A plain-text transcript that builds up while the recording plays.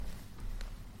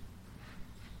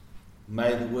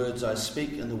May the words I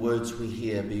speak and the words we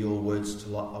hear be your words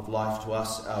of life to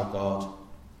us, our God.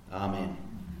 Amen.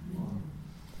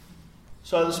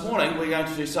 So this morning we're going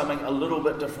to do something a little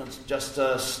bit different just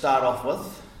to start off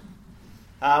with.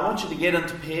 I want you to get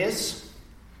into pairs,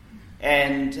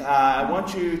 and I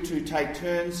want you to take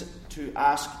turns to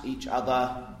ask each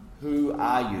other, who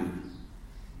are you?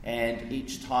 And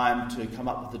each time to come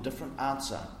up with a different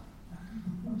answer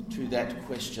to that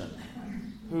question.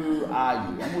 Who are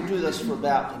you? And we'll do this for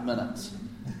about a minute.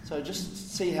 So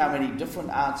just see how many different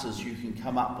answers you can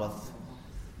come up with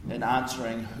in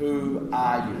answering who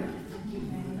are you.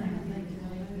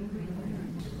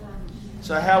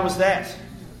 So how was that?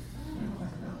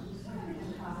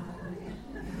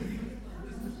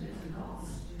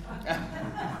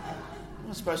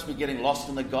 I'm supposed to be getting lost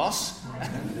in the goss.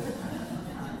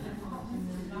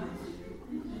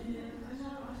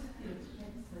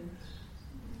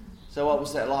 So what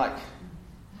was that like?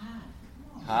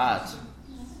 Hard.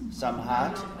 Some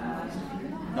hard?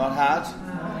 Not hard?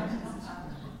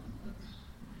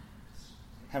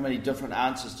 How many different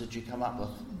answers did you come up with?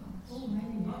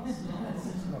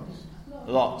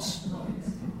 Lots.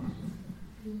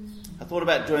 I thought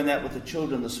about doing that with the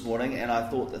children this morning, and I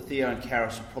thought that Theo and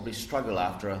Karis would probably struggle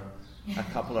after a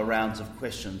couple of rounds of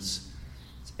questions.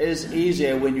 It is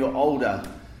easier when you're older.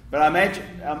 But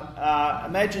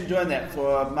imagine doing that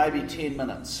for maybe 10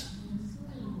 minutes.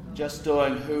 Just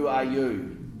doing who are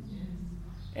you?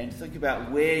 And think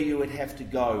about where you would have to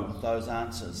go with those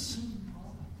answers.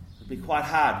 It'd be quite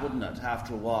hard, wouldn't it,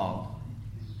 after a while?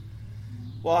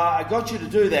 Well, I got you to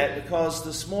do that because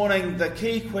this morning the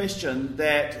key question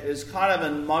that is kind of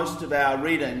in most of our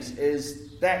readings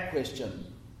is that question.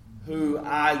 Who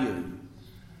are you?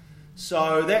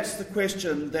 So that's the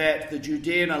question that the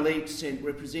Judean elite sent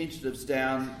representatives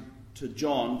down to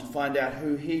John to find out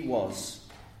who he was.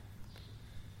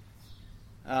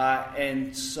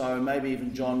 And so maybe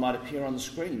even John might appear on the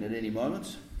screen at any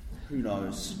moment. Who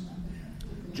knows?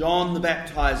 John the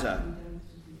Baptizer.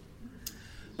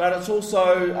 But it's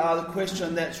also the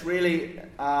question that's really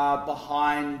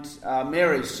behind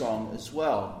Mary's song as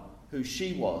well, who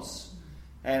she was.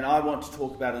 And I want to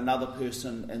talk about another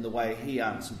person and the way he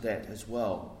answered that as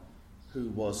well. Who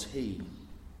was he?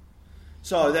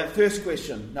 So that first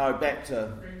question, back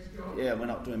to... Yeah, we're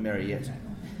not doing Mary yet.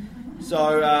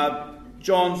 So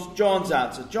John's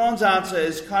answer. John's answer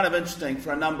is kind of interesting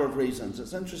for a number of reasons.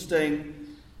 It's interesting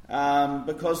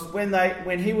because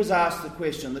when he was asked the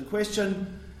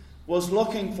question was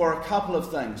looking for a couple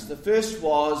of things. The first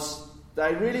was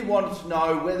they really wanted to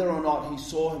know whether or not he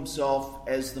saw himself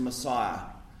as the Messiah.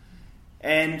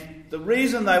 And the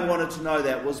reason they wanted to know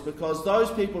that was because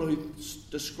those people who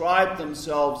described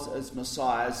themselves as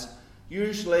messiahs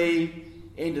usually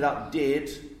ended up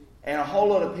dead, and a whole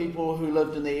lot of people who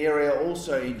lived in the area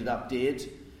also ended up dead,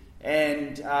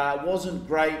 and it wasn't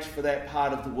great for that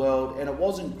part of the world, and it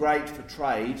wasn't great for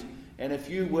trade. And if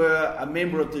you were a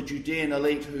member of the Judean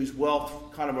elite whose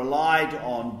wealth kind of relied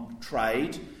on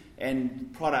trade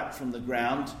and product from the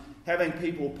ground, having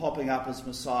people popping up as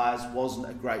messiahs wasn't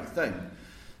a great thing.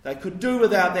 They could do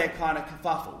without that kind of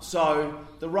kerfuffle. So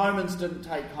the Romans didn't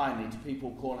take kindly to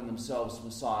people calling themselves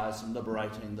messiahs and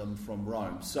liberating them from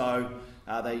Rome. So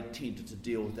they tended to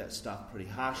deal with that stuff pretty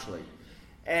harshly.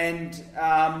 And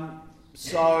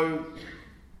so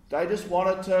they just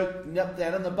wanted to nip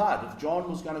that in the bud. If John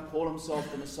was going to call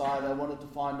himself the Messiah, they wanted to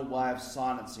find a way of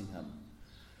silencing him.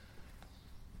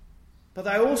 But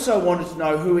they also wanted to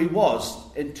know who he was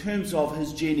in terms of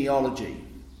his genealogy.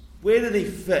 Where did he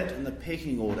fit in the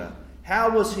pecking order? How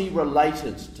was he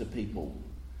related to people?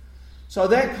 So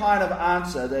that kind of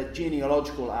answer, that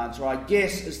genealogical answer, I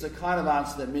guess is the kind of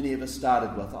answer that many of us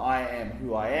started with. I am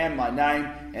who I am, my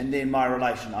name, and then my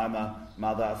relation. I'm a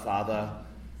mother, a father,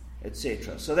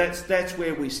 etc. So that's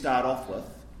where we start off with.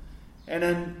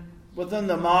 And within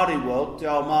the Māori world, Te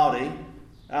Ao Māori,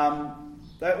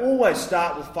 they always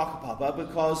start with whakapapa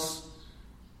because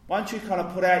once you kind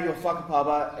of put out your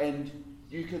whakapapa and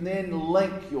you can then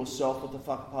link yourself with the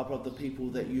whakapapa of the people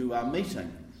that you are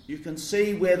meeting. You can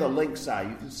see where the links are.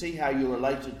 You can see how you're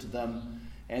related to them.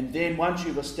 And then once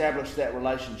you've established that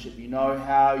relationship, you know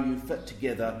how you fit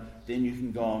together, then you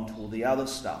can go on to all the other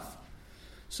stuff.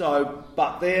 So,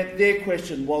 but their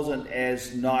question wasn't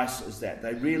as nice as that.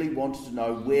 They really wanted to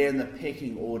know where in the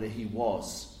pecking order he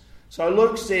was. So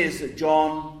Luke says that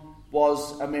John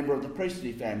was a member of the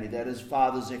priestly family, that his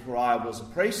father Zechariah was a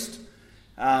priest.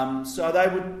 So they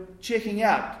were checking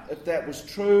out if that was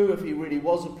true, if he really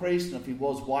was a priest, and if he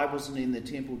was, why wasn't he in the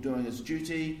temple doing his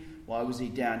duty? Why was he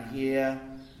down here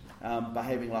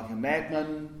behaving like a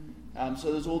madman?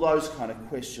 So there's all those kind of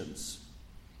questions.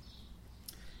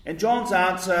 And John's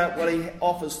answer, well, he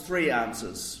offers three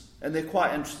answers, and they're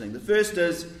quite interesting. The first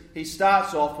is he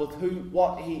starts off with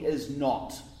what he is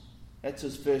not. That's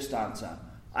his first answer.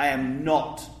 I am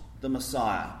not the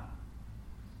Messiah.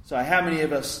 So how many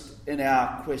of us in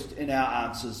our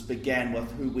answers began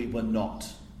with who we were not?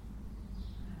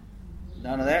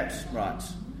 None of that? Right.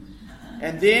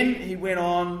 And then he went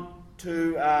on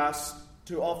to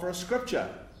offer a scripture.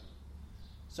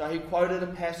 So he quoted a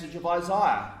passage of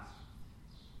Isaiah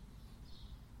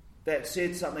that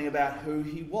said something about who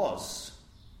he was.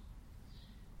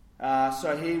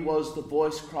 So he was the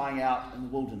voice crying out in the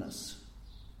wilderness.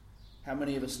 How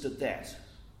many of us did that?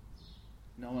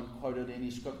 No one quoted any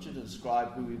scripture to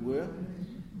describe who we were?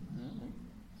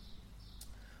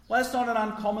 Well, that's not an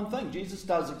uncommon thing. Jesus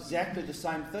does exactly the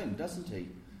same thing, doesn't he?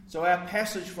 So our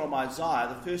passage from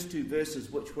Isaiah, the first two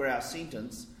verses which were our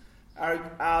sentence, are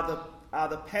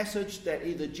the passage that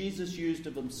either Jesus used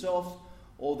of himself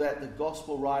or that the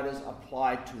gospel writers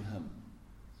applied to him.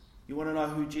 You want to know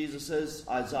who Jesus is?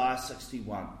 Isaiah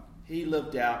 61. He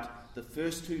lived out the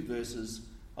first two verses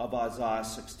of Isaiah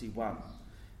 61.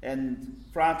 And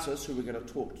Francis, who we're going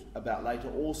to talk about later,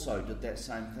 also did that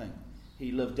same thing.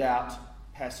 He lived out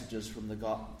passages from the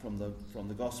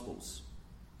Gospels.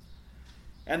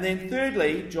 And then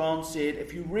thirdly, John said,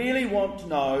 if you really want to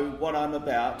know what I'm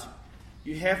about,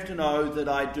 you have to know that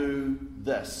I do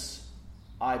this.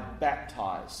 I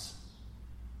baptize.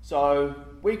 So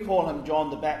we call him John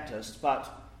the Baptist,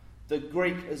 but the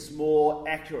Greek is more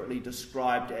accurately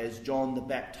described as John the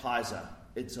Baptizer.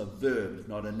 It's a verb,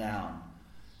 not a noun.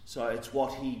 So it's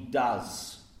what he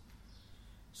does.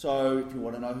 So if you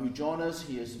want to know who John is,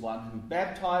 he is the one who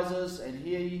baptizes, and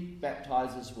he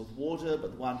baptizes with water,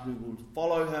 but the one who will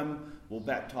follow him will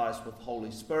baptize with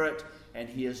Holy Spirit, and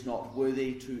he is not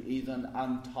worthy to even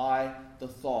untie the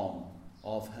thong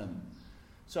of him.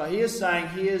 So he is saying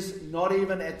he is not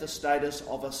even at the status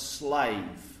of a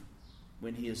slave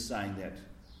when he is saying that.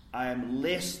 I am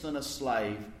less than a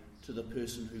slave to the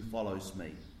person who follows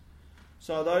me.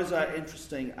 So those are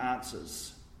interesting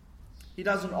answers. He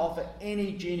doesn't offer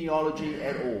any genealogy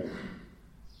at all.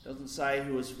 Doesn't say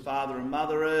who his father and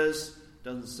mother is.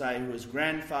 Doesn't say who his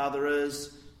grandfather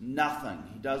is. Nothing.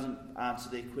 He doesn't answer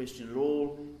their question at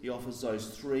all. He offers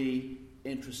those three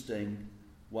interesting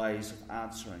ways of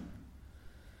answering.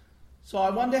 So I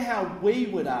wonder how we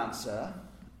would answer,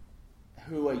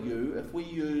 who are you, if we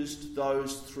used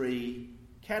those three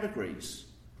categories.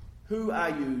 Who are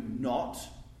you not?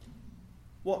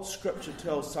 What scripture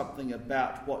tells something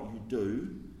about what you do?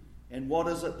 And what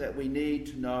is it that we need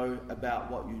to know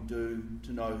about what you do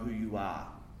to know who you are?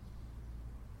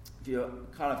 If you're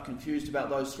kind of confused about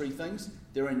those three things,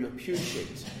 they're in your pew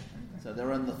sheet. So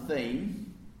they're in the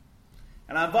theme.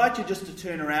 And I invite you just to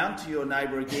turn around to your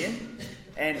neighbour again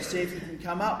and see if you can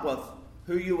come up with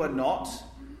who you are not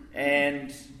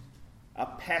and a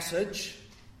passage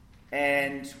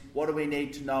and what do we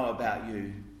need to know about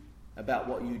you, about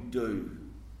what you do.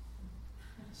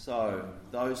 So,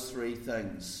 those three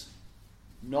things.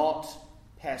 Not,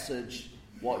 passage,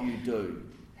 what you do.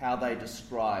 How they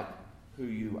describe who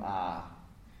you are.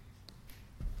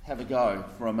 Have a go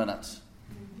for a minute.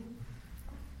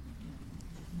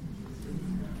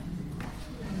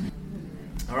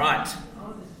 All right.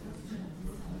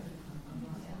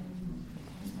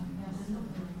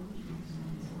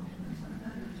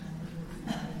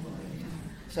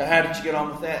 So how did you get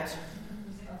on with that?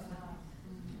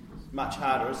 Much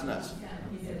harder, isn't it?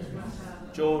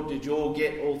 Joel, did you all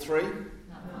get all three?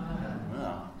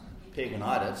 Oh, Peg and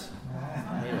I did.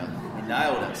 He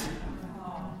nailed it.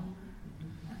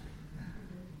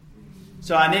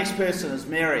 So our next person is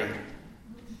Mary.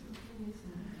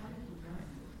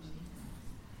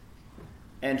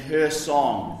 And her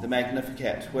song, the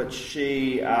Magnificat, which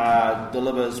she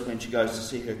delivers when she goes to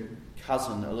see her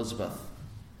cousin Elizabeth.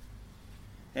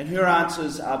 And her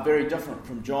answers are very different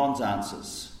from John's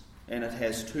answers. And it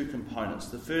has two components.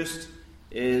 The first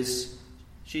is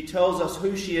she tells us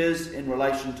who she is in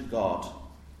relation to God.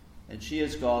 And she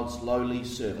is God's lowly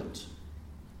servant.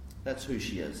 That's who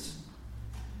she is.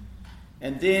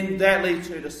 And then that leads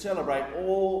her to celebrate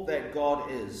all that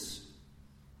God is.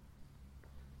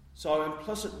 So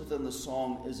implicit within the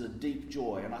song is a deep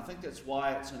joy. And I think that's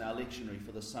why it's in our lectionary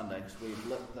for this Sunday, because we've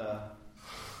lit the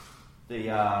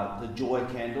joy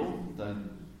candle, the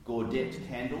Gaudete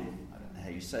candle. I don't know how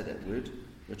you say that word,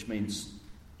 which means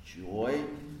joy,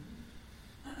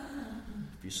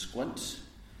 if you squint.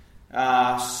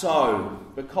 So,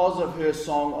 because of her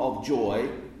song of joy,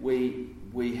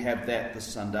 we have that this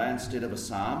Sunday instead of a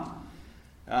psalm.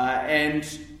 and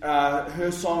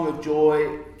her song of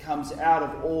joy comes out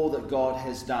of all that God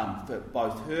has done for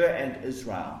both her and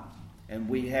Israel. And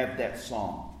we have that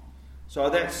song. So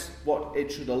that's what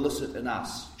it should elicit in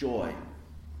us, joy.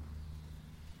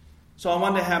 So I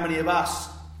wonder how many of us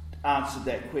answered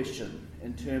that question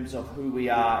in terms of who we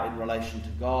are in relation to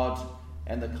God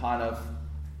and the kind of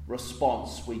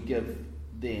response we give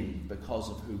then because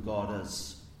of who God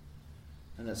is.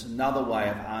 And that's another way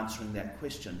of answering that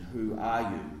question, who are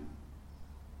you?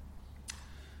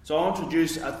 So I'll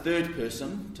introduce a third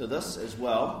person to this as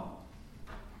well,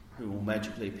 who will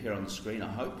magically appear on the screen,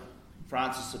 I hope,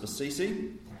 Francis of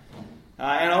Assisi.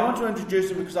 And I want to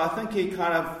introduce him because I think he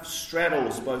kind of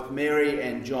straddles both Mary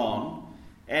and John,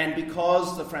 and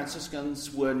because the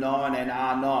Franciscans were known and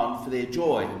are known for their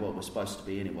joy, well, we're supposed to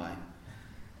be anyway.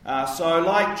 So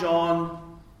like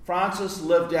John, Francis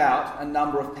lived out a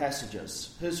number of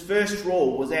passages. His first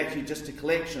rule was actually just a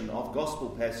collection of gospel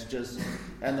passages,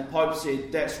 and the Pope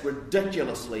said, that's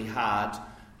ridiculously hard,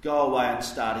 go away and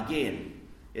start again.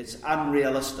 It's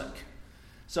unrealistic.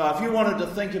 So if you wanted to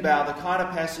think about the kind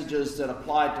of passages that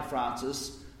applied to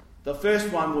Francis, the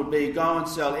first one would be, go and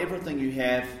sell everything you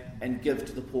have and give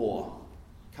to the poor.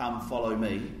 Come, follow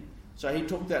me. So he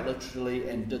took that literally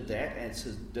and did that, as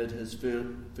did his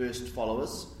first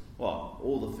followers, well,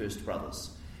 all the first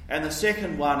brothers. And the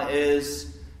second one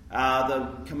is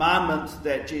the commandment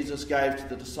that Jesus gave to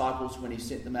the disciples when he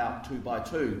sent them out 2 by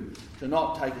 2, to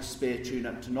not take a spare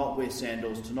tunic, to not wear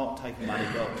sandals, to not take a money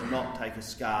belt, to not take a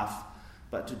scarf,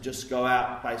 but to just go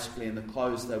out basically in the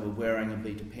clothes they were wearing and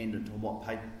be dependent on what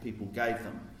people gave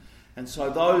them. And so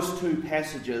those two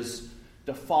passages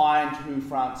defined who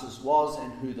Francis was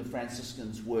and who the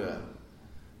Franciscans were.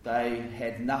 They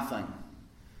had nothing.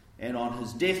 And on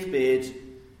his deathbed,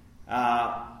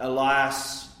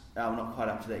 Elias, I'm not quite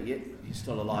up to that yet, he's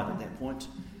still alive at that point,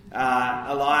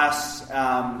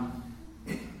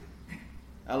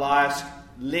 Elias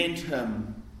lent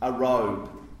him a robe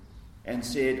and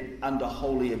said, under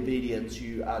holy obedience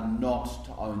you are not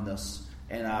to own this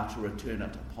and are to return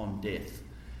it upon death.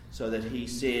 So that he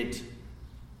said,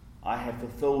 I have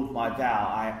fulfilled my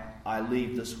vow, I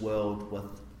leave this world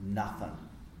with nothing,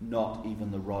 not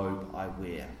even the robe I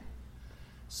wear.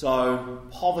 So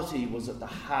poverty was at the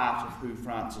heart of who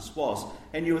Francis was.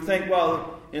 And you would think,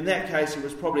 well, in that case he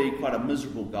was probably quite a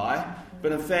miserable guy,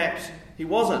 but in fact he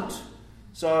wasn't.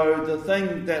 So the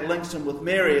thing that links him with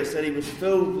Mary is that he was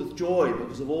filled with joy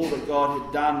because of all that God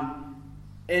had done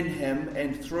in him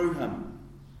and through him.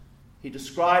 He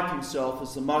described himself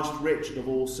as the most wretched of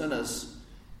all sinners,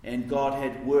 and God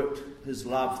had worked his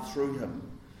love through him.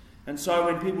 And so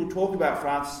when people talk about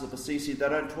Francis of Assisi, they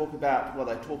don't talk about, well,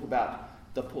 they talk about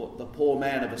the poor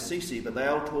man of Assisi, but they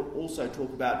also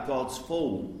talk about God's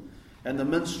fool and the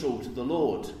minstrel to the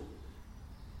Lord.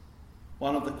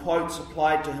 One of the quotes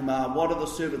applied to him are, what are the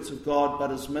servants of God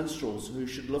but as minstrels who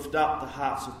should lift up the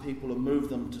hearts of people and move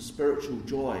them to spiritual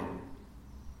joy?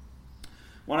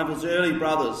 One of his early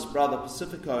brothers, Brother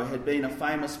Pacifico, had been a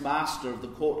famous master of the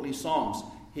courtly songs.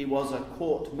 He was a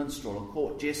court minstrel, a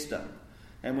court jester.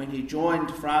 And when he joined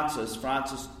Francis,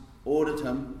 Francis ordered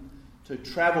him to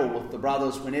travel with the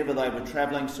brothers whenever they were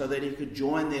travelling so that he could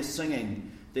join their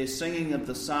singing of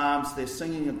the psalms, their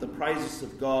singing of the praises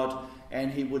of God,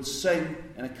 and he would sing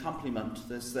an accompaniment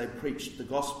as they preached the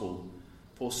gospel,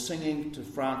 for singing to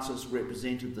Francis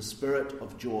represented the spirit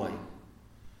of joy.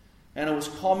 And it was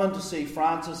common to see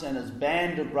Francis and his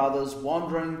band of brothers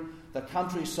wandering the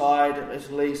countryside of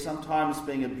Italy, sometimes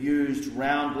being abused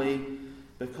roundly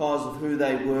because of who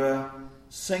they were,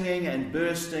 singing and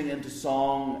bursting into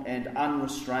song and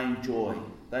unrestrained joy.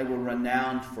 They were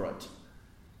renowned for it,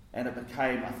 and it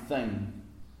became a thing,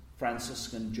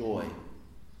 Franciscan joy.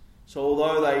 So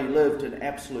although they lived in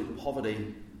absolute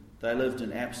poverty, they lived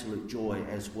in absolute joy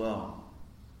as well.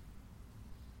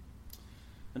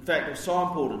 In fact, it was so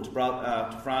important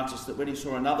to Francis that when he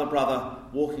saw another brother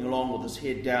walking along with his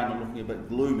head down and looking a bit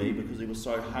gloomy because he was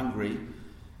so hungry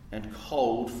and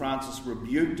cold, Francis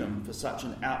rebuked him for such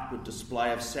an outward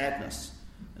display of sadness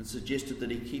and suggested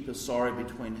that he keep his sorrow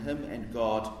between him and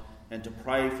God and to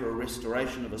pray for a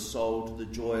restoration of his soul to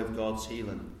the joy of God's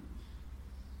healing.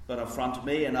 But in front of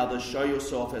me and others, show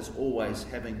yourself as always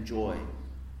having joy,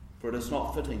 for it is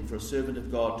not fitting for a servant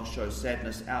of God to show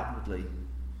sadness outwardly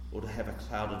or to have a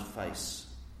clouded face.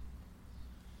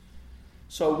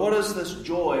 So what is this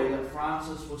joy that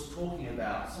Francis was talking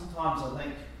about? Sometimes I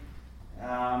think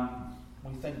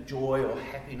we think joy or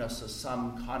happiness is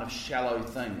some kind of shallow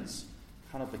thing. It's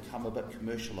kind of become a bit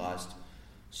commercialised.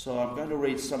 So I'm going to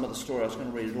read some of the story. I was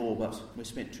going to read it all, but we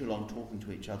spent too long talking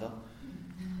to each other.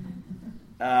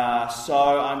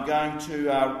 So I'm going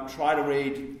to try to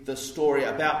read the story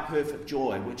about perfect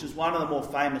joy, which is one of the more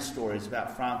famous stories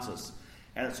about Francis.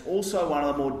 And it's also one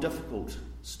of the more difficult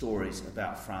stories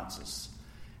about Francis.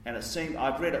 And it seemed,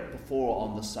 I've read it before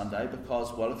on this Sunday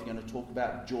because, well, if you're going to talk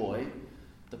about joy,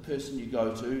 the person you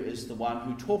go to is the one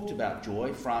who talked about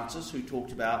joy, Francis, who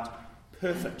talked about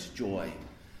perfect joy.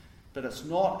 But it's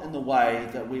not in the way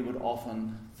that we would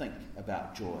often think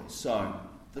about joy. So,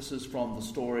 this is from the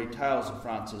story Tales of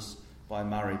Francis by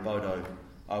Murray Bodo,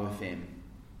 OFM.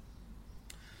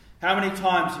 How many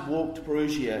times he walked to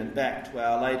Perugia and back to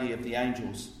Our Lady of the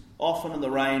Angels, often in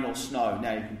the rain or snow.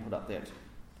 Now you can put up that,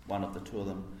 one of the two of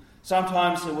them.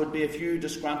 Sometimes there would be a few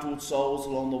disgruntled souls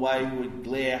along the way who would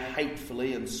glare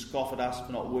hatefully and scoff at us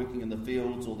for not working in the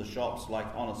fields or the shops like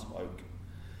honest folk.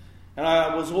 And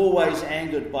I was always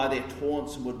angered by their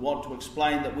taunts and would want to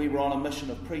explain that we were on a mission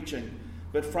of preaching.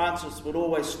 But Francis would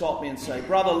always stop me and say,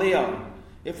 "Brother Leo,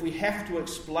 if we have to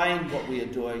explain what we are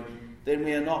doing, then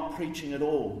we are not preaching at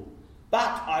all."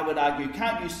 But, I would argue,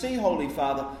 can't you see, Holy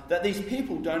Father, that these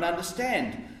people don't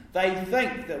understand? They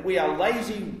think that we are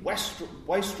lazy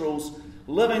wastrels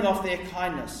living off their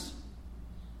kindness.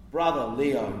 Brother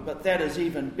Leo, but that is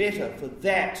even better, for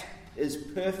that is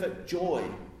perfect joy.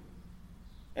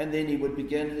 And then he would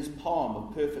begin his poem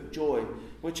of perfect joy,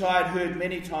 which I had heard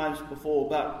many times before,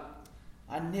 but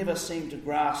I never seemed to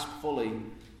grasp fully,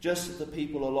 just as the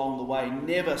people along the way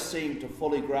never seemed to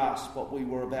fully grasp what we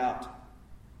were about.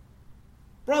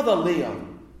 Brother Leo,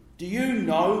 do you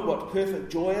know what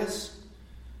perfect joy is?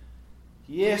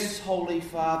 Yes, Holy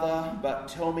Father, but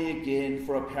tell me again,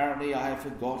 for apparently I have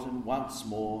forgotten once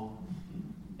more.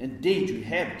 Indeed you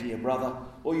have, dear brother,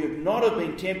 or you'd not have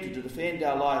been tempted to defend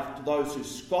our life to those who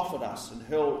scoff at us and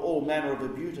hurl all manner of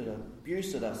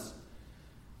abuse at us.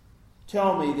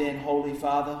 Tell me then, Holy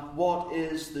Father, what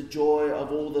is the joy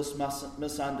of all this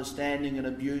misunderstanding and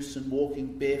abuse and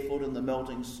walking barefoot in the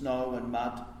melting snow and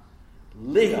mud?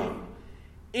 Leo,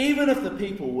 even if the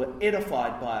people were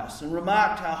edified by us and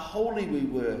remarked how holy we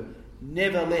were,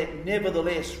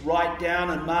 nevertheless write down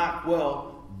and mark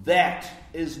well, that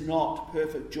is not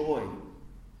perfect joy.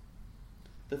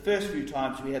 The first few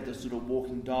times we had this little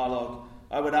walking dialogue,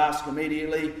 I would ask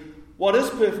immediately, "What is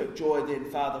perfect joy then,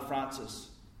 Father Francis?"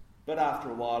 But after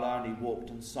a while I only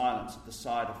walked in silence at the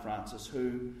side of Francis,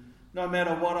 who, no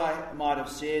matter what I might have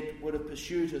said, would have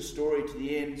pursued his story to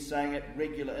the end, saying at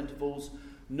regular intervals,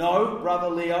 "No, Brother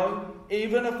Leo,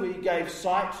 even if we gave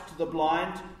sight to the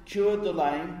blind, cured the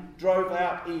lame, drove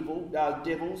out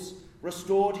devils,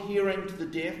 restored hearing to the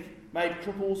deaf, made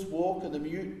cripples walk and the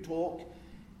mute talk,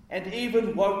 and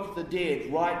even woke the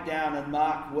dead, write down and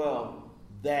mark well,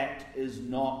 that is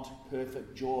not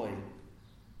perfect joy."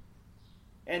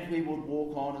 And we would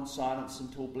walk on in silence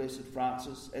until Blessed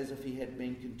Francis, as if he had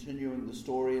been continuing the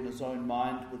story in his own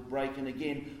mind, would break in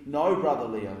again. "No, Brother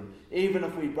Leo, even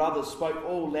if we brothers spoke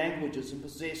all languages and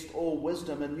possessed all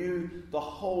wisdom and knew the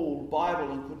whole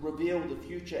Bible and could reveal the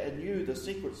future and knew the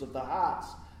secrets of the hearts,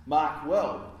 mark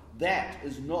well, that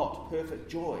is not perfect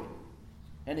joy."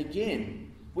 And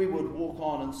again, we would walk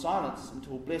on in silence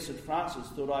until Blessed Francis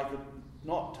thought I could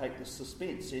not take the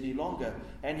suspense any longer,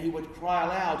 and he would cry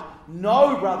aloud,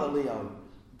 "No, Brother Leo,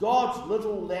 God's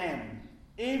little lamb,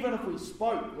 even if we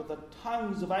spoke with the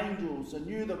tongues of angels and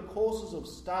knew the courses of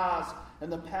stars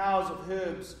and the powers of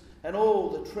herbs, and all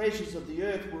the treasures of the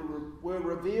earth were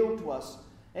revealed to us,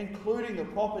 including the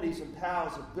properties and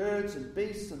powers of birds and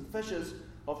beasts and fishes,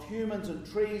 of humans and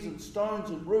trees and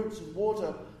stones and roots and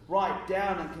water, write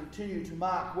down and continue to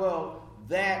mark well,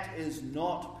 that is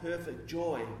not perfect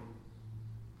joy."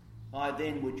 I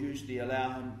then would usually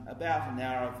allow him about an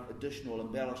hour of additional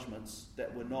embellishments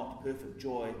that were not perfect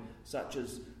joy, such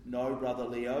as, "No, Brother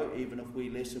Leo, even if we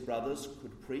lesser brothers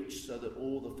could preach so that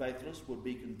all the faithless would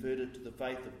be converted to the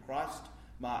faith of Christ,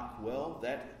 mark well,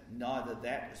 that neither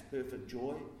that is perfect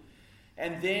joy."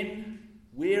 And then,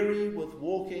 weary with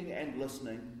walking and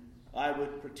listening, I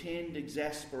would pretend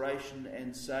exasperation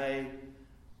and say,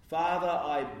 "Father,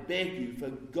 I beg you, for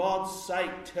God's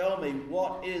sake, tell me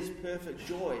what is perfect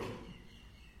joy."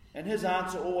 And his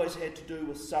answer always had to do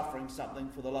with suffering something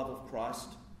for the love of Christ.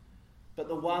 But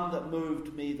the one that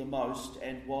moved me the most,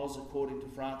 and was, according to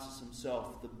Francis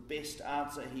himself, the best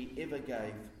answer he ever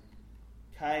gave,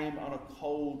 came on a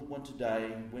cold winter day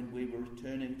when we were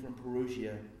returning from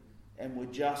Perugia and were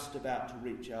just about to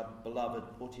reach our beloved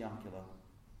Portiuncula.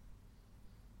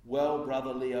 "Well,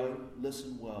 Brother Leo,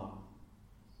 listen well.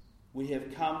 We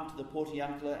have come to the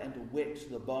Portiuncula and are wet to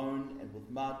the bone and with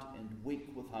mud and weak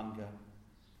with hunger.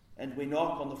 And we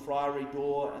knock on the friary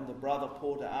door, and the brother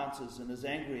porter answers and is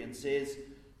angry and says,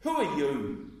 'Who are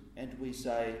you?' And we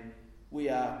say, we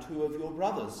are two of your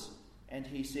brothers. And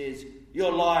he says,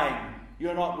 you're lying.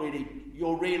 You're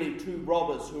really two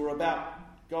robbers who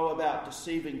go about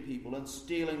deceiving people and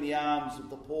stealing the alms of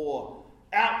the poor.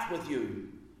 Out with you.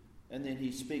 And then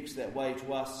he speaks that way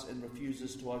to us and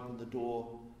refuses to open the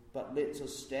door, but lets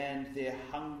us stand there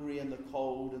hungry in the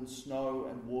cold and snow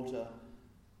and water,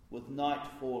 with night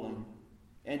falling,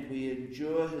 and we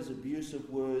endure his abusive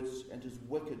words and his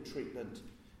wicked treatment,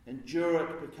 endure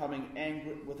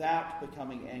it without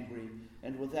becoming angry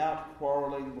and without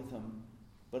quarrelling with him,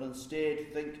 but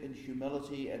instead think in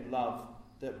humility and love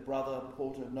that Brother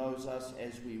Porter knows us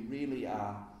as we really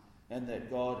are, and that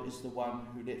God is the one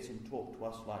who lets him talk to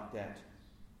us like that.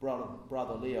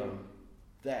 Brother Leo,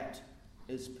 that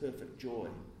is perfect joy.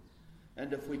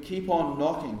 And if we keep on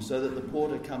knocking so that the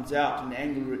porter comes out and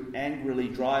angrily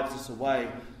drives us away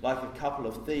like a couple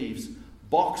of thieves,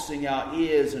 boxing our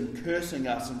ears and cursing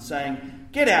us and saying,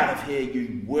 get out of here,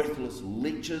 you worthless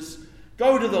leeches.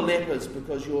 Go to the lepers,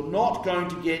 because you're not going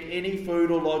to get any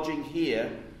food or lodging here.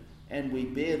 And we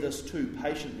bear this too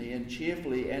patiently and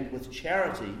cheerfully and with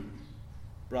charity.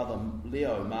 Brother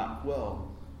Leo, mark well,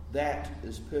 that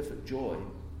is perfect joy.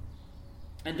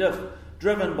 And if,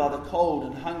 driven by the cold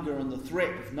and hunger and the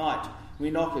threat of night,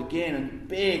 we knock again and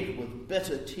beg with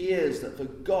bitter tears that for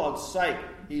God's sake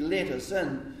he let us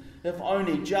in, if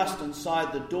only just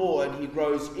inside the door, and he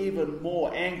grows even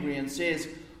more angry and says,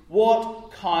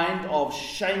 what kind of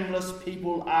shameless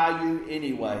people are you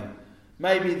anyway?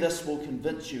 Maybe this will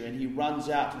convince you. And he runs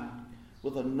out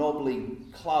with a knobbly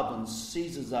club and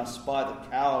seizes us by the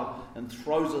cowl and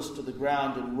throws us to the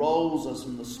ground and rolls us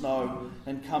in the snow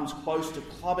and comes close to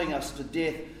clubbing us to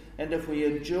death. And if we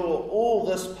endure all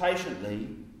this patiently,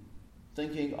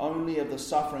 thinking only of the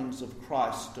sufferings of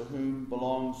Christ, to whom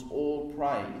belongs all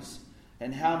praise,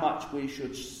 and how much we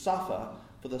should suffer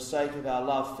for the sake of our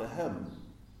love for him,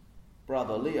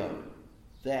 Brother Leo,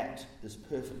 that is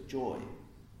perfect joy.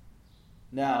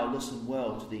 Now listen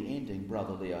well to the ending,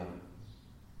 Brother Leo.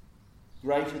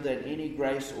 Greater than any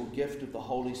grace or gift of the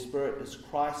Holy Spirit is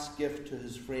Christ's gift to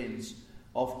his friends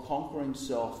of conquering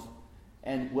self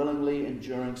and willingly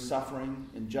enduring suffering,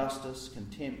 injustice,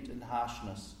 contempt, and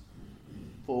harshness.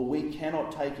 For we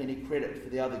cannot take any credit for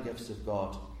the other gifts of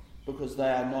God, because they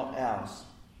are not ours.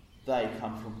 They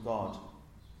come from God.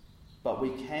 But we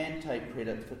can take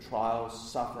credit for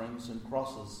trials, sufferings, and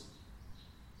crosses.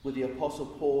 With the Apostle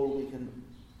Paul, we can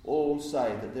all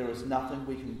say that there is nothing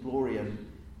we can glory in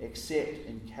except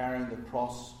in carrying the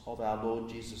cross of our Lord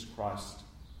Jesus Christ.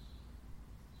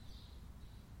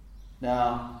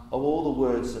 Now, of all the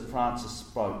words that Francis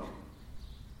spoke,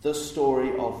 this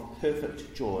story of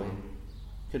perfect joy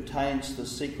contains the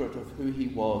secret of who he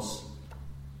was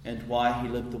and why he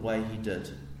lived the way he did.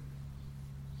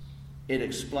 It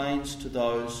explains to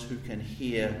those who can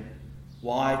hear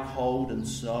why cold and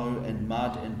snow and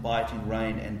mud and biting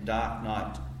rain and dark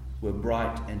night were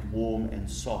bright and warm and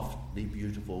softly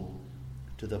beautiful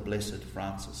to the Blessed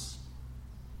Francis.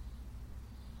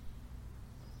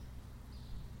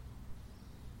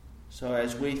 So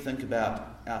as we think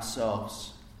about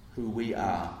ourselves, who we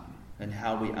are, and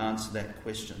how we answer that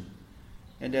question,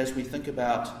 and as we think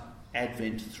about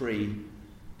Advent 3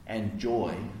 and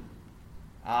joy,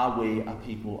 are we a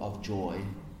people of joy?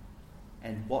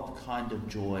 And what kind of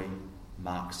joy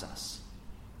marks us?